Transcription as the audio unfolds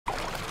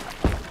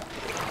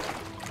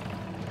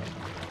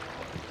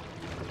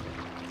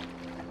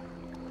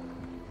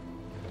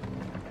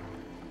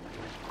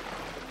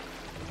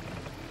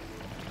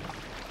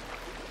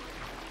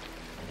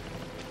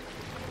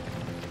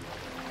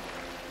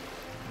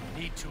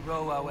Need to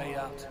row our way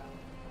out.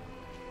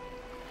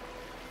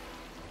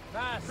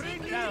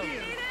 Bring down.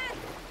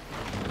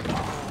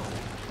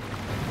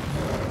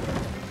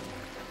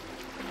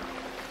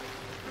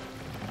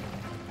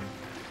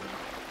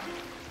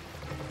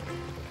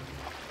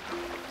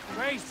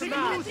 Race the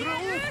mast.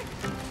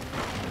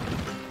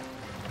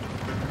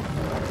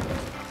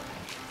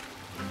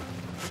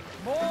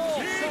 More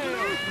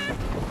sail.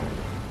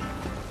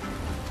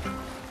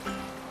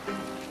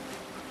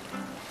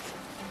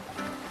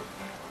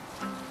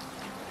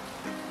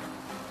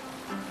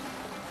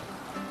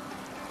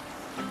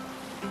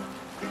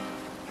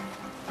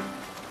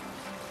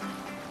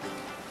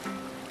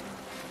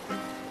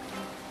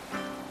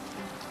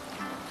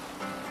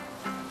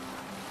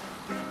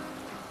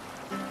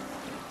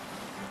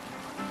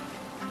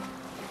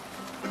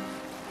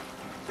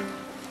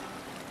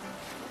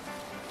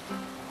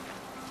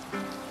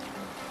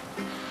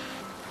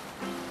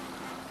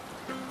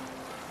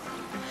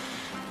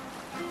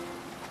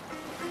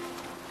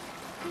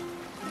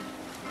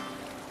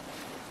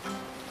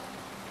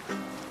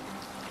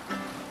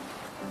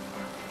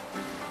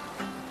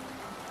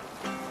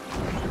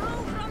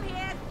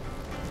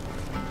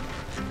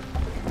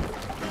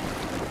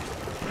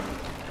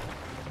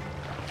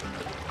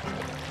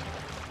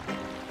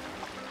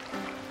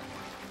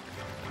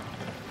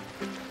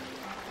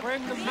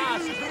 Bring the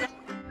mast.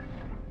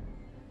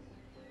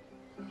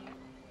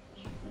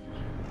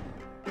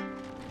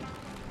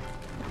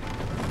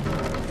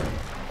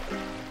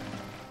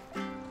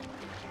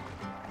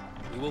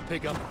 We will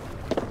pick up.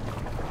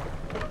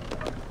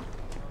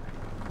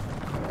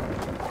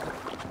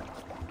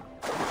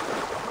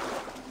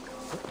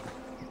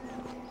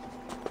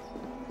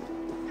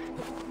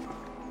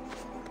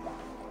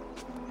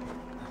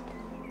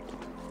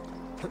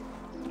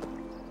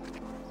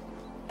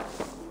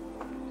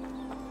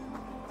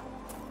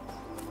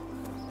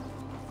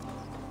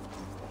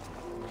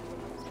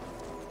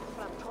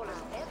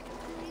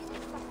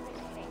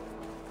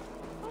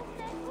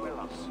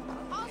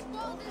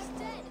 Oswald is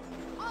dead!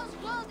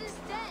 Oswald is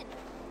dead!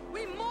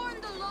 We mourn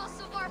the loss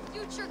of our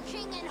future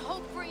king and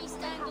hope for East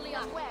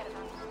Anglia.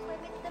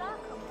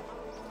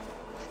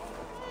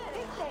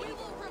 We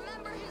will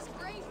remember his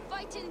brave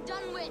fight in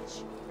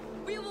Dunwich.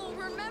 We will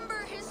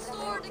remember his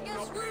sword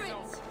against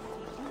ruins.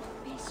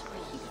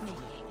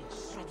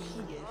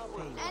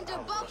 And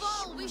above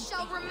all, we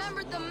shall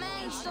remember the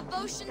man's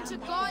devotion to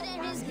God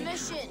and his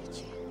mission.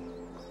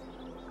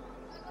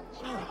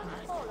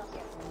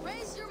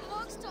 Raise your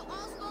mugs to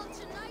Oswald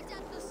tonight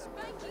at the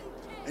Spanking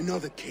King.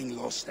 Another king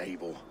lost,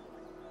 Abel.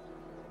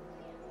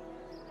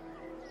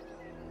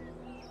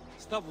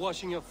 Stop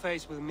washing your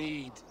face with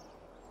mead.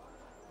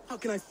 How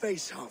can I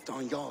face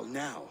Halfdan Jarl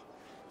now?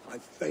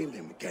 I've failed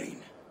him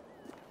again.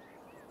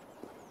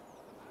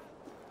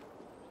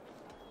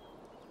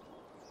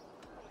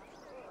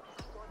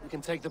 We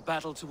can take the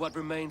battle to what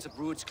remains of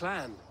Rued's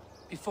clan,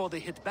 before they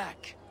hit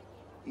back.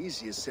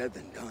 Easier said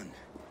than done.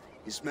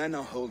 His men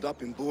are holed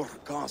up in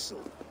Borg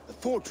Castle, a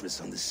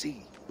fortress on the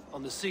sea.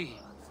 On the sea?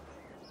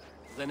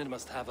 Then it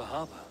must have a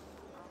harbor.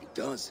 It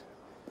does.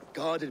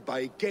 Guarded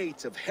by a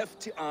gate of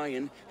hefty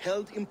iron,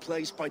 held in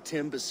place by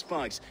timber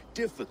spikes,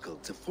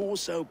 difficult to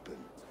force open.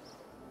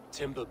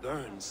 Timber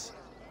burns.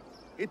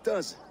 It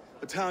does,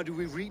 but how do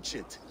we reach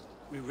it?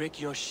 We rig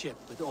your ship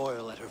with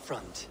oil at her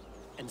front,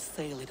 and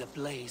sail it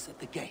ablaze at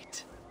the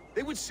gate.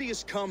 They would see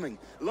us coming,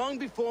 long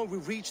before we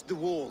reached the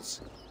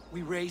walls.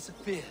 We raise a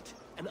fid,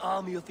 an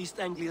army of East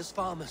Anglia's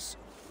farmers.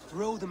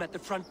 Throw them at the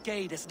front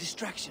gate as a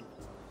distraction.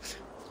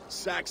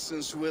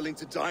 Saxons willing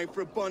to die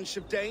for a bunch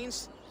of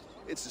Danes?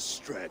 It's a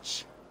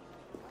stretch.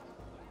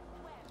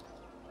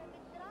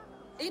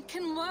 It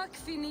can work,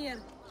 Finir.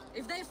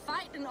 If they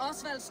fight in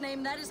Oswald's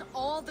name, that is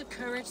all the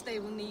courage they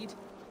will need.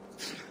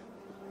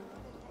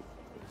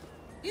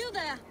 You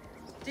there!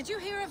 Did you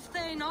hear of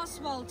Thane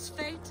Oswald's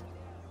fate?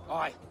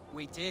 Aye,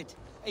 we did.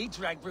 He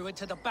dragged Rued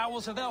to the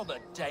bowels of hell, the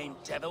Dane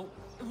devil.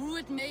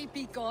 Rued may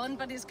be gone,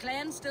 but his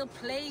clan still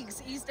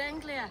plagues East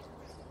Anglia.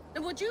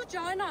 Now, would you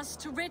join us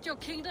to rid your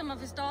kingdom of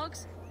his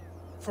dogs?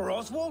 For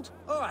Oswald?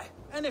 Aye,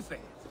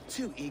 anything.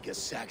 2 eager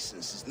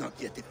Saxons is not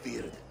yet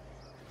defeated.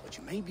 But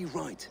you may be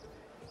right.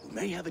 We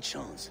may have a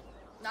chance.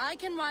 I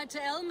can ride to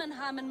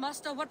Elmenham and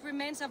muster what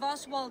remains of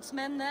Oswald's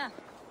men there.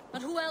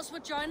 But who else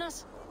would join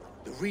us?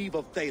 The Reeve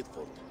of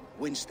Faithful,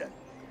 Winston.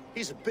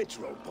 He's a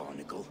bitter old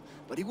barnacle,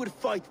 but he would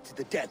fight to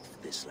the death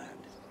for this land.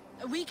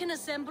 We can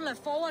assemble a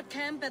forward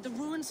camp at the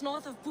ruins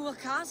north of Burr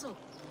Castle.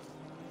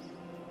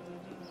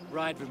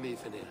 Ride with me,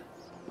 Finir.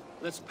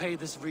 Let's pay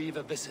this Reeve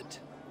a visit.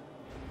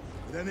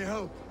 With any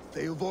hope,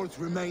 Theodort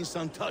remains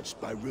untouched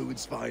by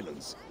Rued's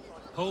violence.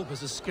 Hope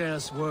is a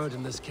scarce word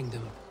in this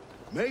kingdom.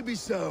 Maybe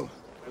so,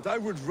 but I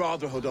would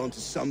rather hold on to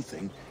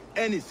something,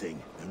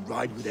 anything, than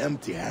ride with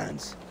empty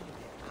hands.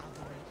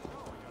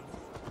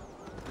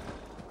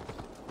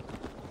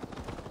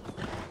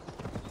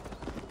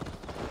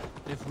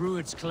 If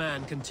Rued's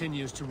clan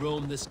continues to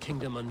roam this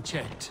kingdom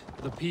unchecked,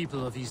 the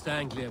people of East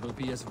Anglia will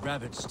be as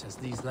ravaged as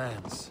these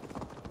lands.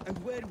 And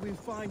where do we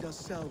find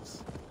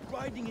ourselves?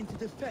 riding into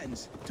the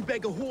fence to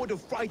beg a horde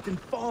of frightened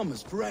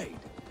farmers for aid.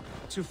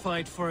 To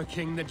fight for a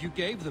king that you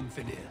gave them,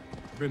 Finir.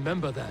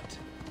 Remember that.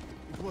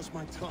 It was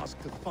my task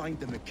to find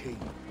them a king,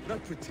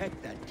 not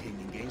protect that king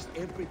against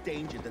every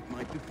danger that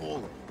might befall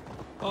him.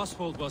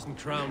 Oswald wasn't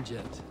crowned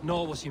yet,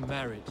 nor was he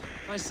married.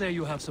 I say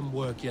you have some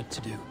work yet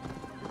to do.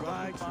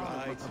 Right.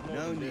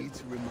 No need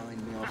to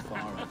remind me how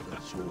far I've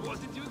got short.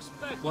 What did you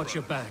expect? Watch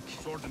your back.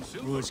 Sword and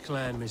silver. Ruud's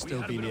clan may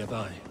still be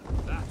nearby.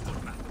 That's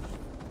what matters.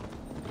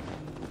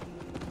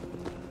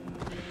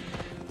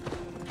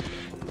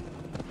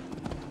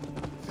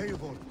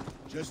 Theobald,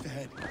 just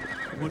ahead.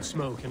 Wood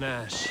smoke and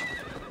ash.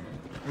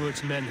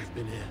 Ruud's men have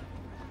been here.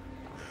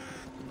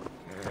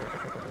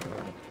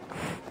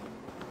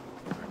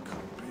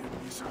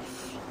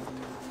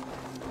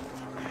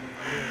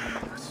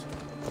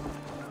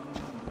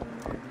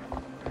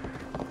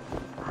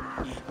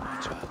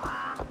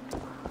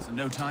 So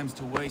no time's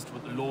to waste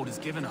what the Lord has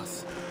given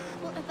us.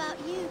 What about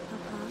you,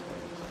 Papa?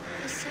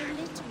 There's so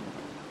little.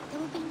 There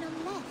will be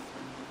none left.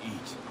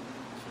 Eat, so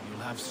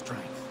you'll have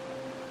strength.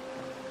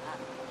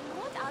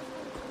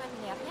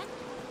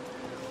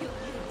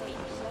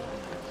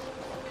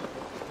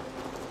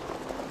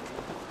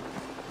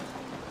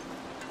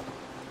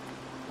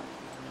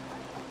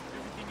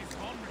 Everything is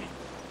gone, Reed.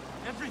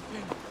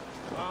 Everything.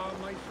 Ah,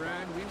 my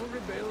friend, we will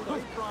rebuild, I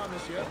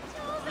promise you.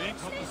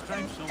 Ain't got the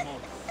strength no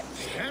more.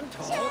 Can't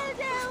talk. You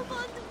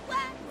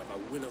have a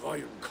will of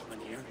iron coming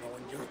here,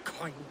 knowing your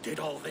kind did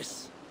all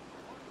this.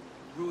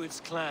 Ruud's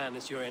clan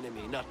is your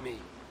enemy, not me.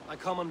 I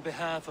come on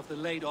behalf of the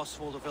late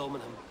Oswald of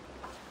Ilmenham.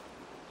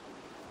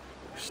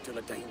 You're still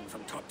a Dane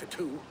from top to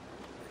two.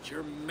 It's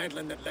your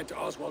meddling that led to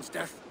Oswald's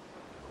death,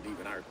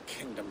 leaving our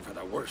kingdom for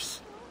the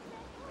worse.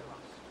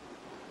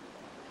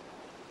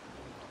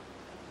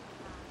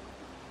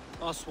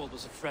 Oswald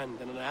was a friend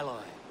and an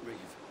ally, Reeve.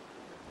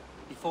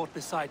 He fought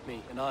beside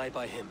me, and I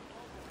by him.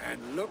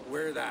 And look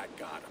where that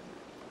got him.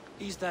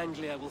 East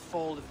Anglia will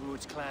fall if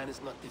Ruud's clan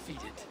is not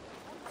defeated.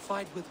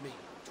 Fight with me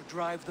to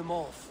drive them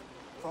off,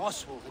 for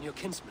Oswald and your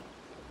kinsmen.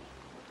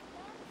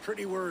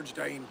 Pretty words,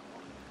 Dane.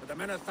 But the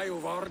men of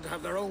Theovard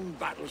have their own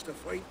battles to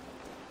fight.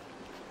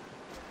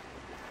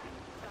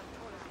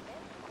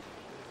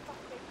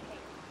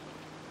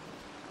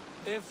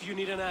 If you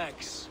need an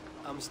axe,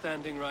 I'm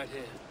standing right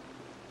here.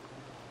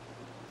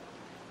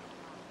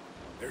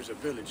 There's a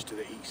village to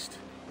the east,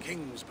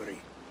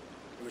 Kingsbury.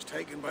 It was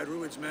taken by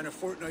Ruud's men a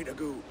fortnight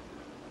ago.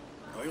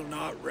 I'll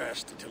not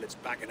rest until it's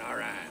back in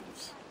our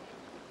hands.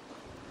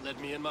 Let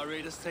me and my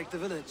raiders take the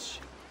village.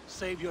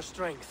 Save your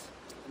strength,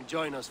 and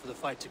join us for the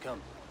fight to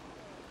come.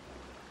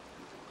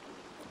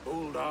 A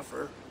bold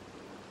offer.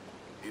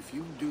 If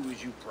you do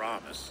as you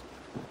promise,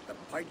 the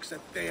pikes at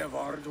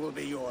Theovard will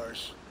be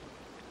yours.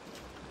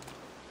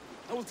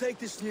 I will take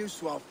this news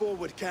to our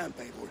forward camp,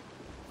 Eivor.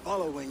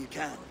 Follow when you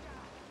can.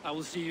 I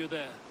will see you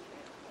there.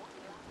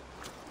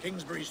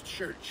 Kingsbury's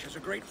church has a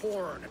great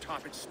horn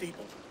atop its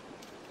steeple.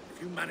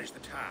 If you manage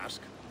the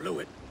task, blew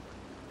it,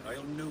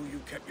 I'll know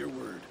you kept your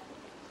word.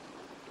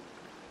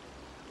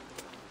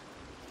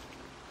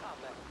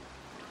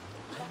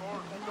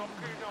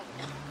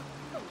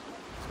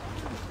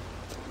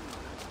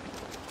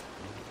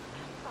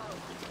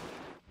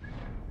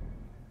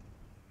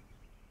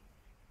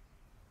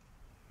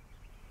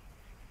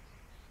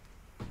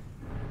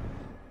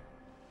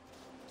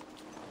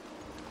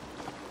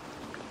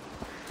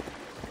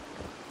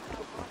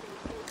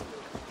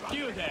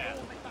 You there,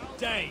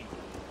 Dane.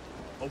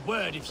 A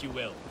word, if you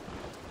will.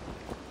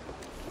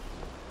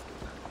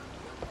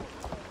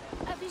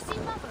 Have you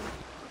seen Mother?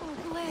 Oh,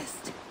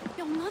 blessed.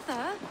 Your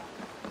mother?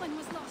 When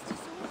was last you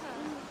saw her?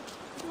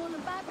 She's on a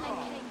bad leg,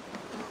 King.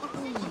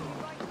 She'll be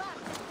right back.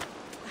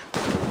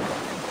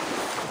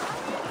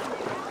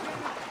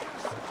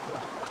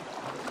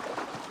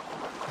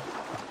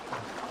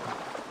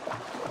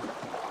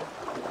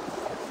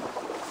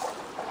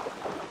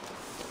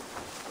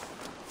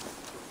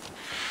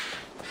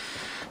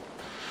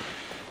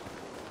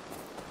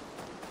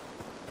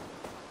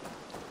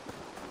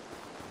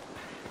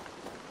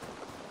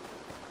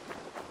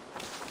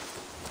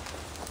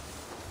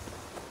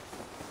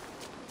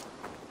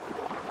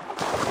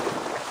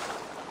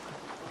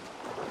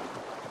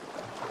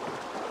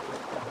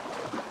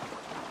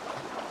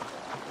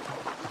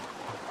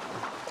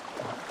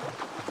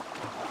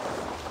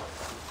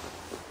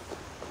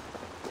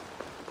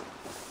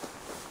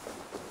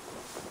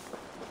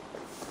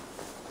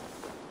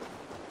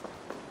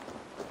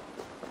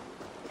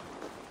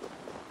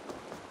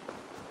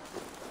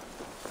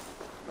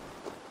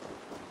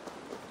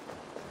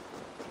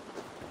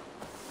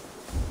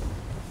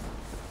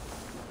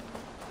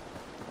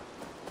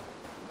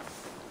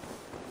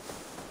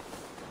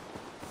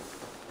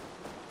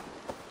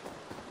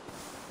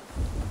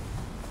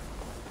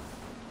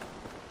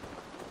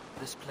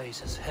 This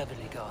place is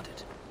heavily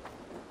guarded.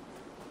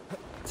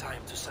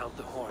 Time to sound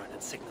the horn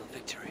and signal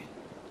victory.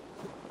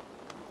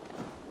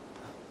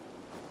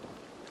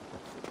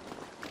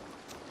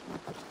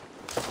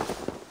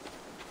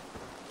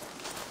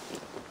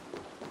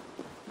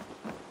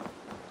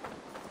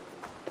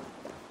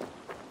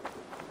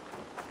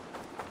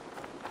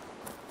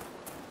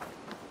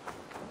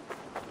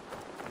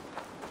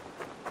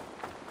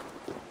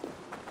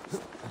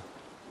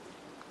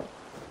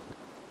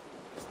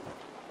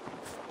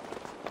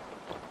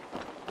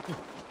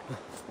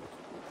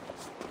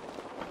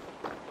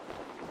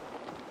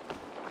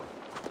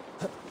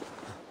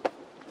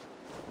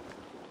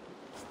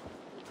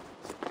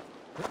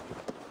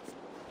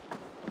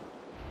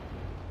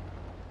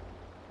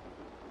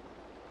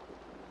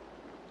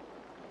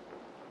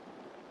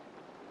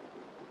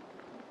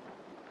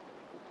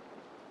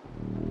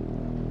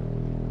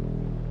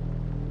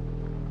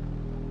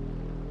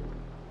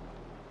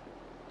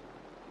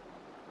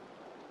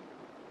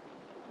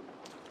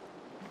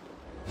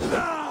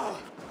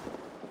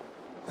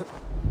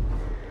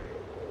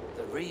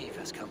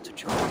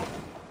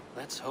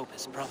 Let's hope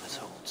his promise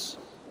holds.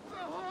 The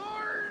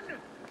horn!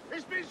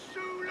 It's been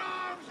so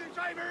long since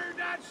I've heard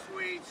that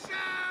sweet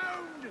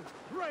sound!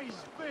 Praise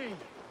be!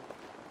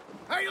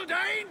 Hail,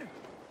 Dane!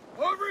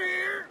 Over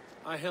here!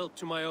 I held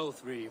to my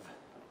oath, Reeve.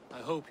 I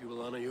hope you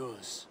will honor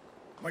yours.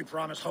 My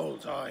promise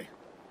holds, aye.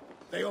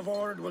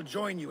 Theodord will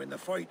join you in the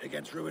fight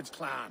against Rued's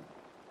clan.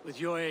 With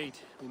your aid,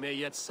 we may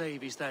yet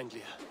save East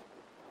Anglia.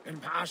 In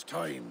past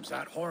times,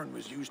 that horn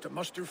was used to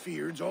muster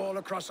fyrds all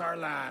across our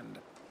land.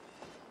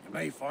 You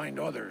may find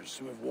others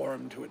who have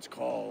warmed to its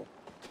call.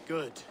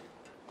 Good.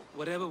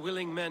 Whatever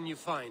willing men you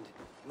find,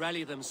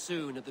 rally them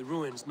soon at the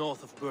ruins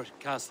north of Burt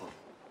Castle.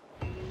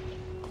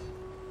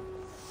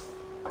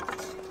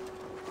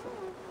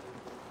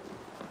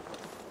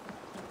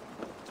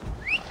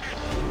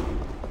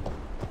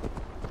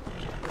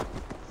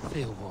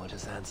 Theodord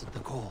has answered the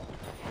call.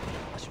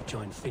 I should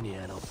join Finney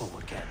and our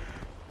forward camp.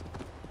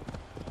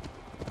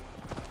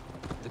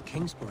 The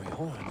Kingsbury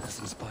horn has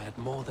inspired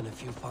more than a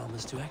few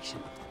farmers to action.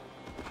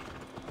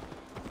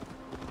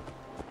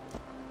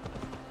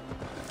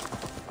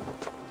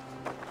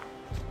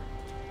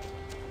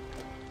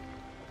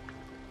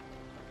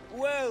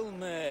 Well,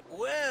 mate,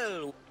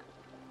 well.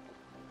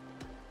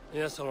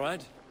 Yes, all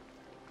right.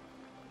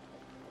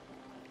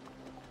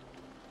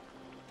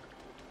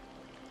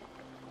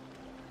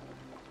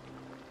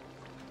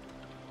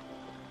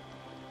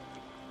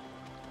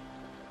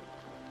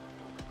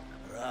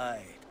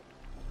 Right.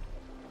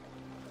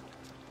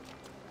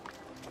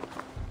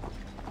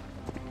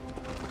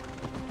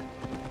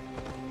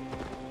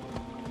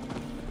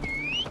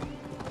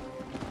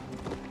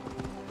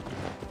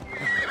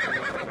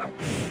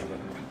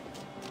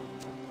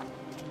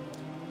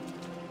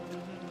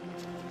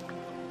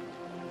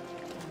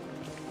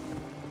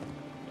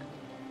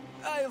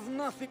 I have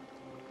nothing.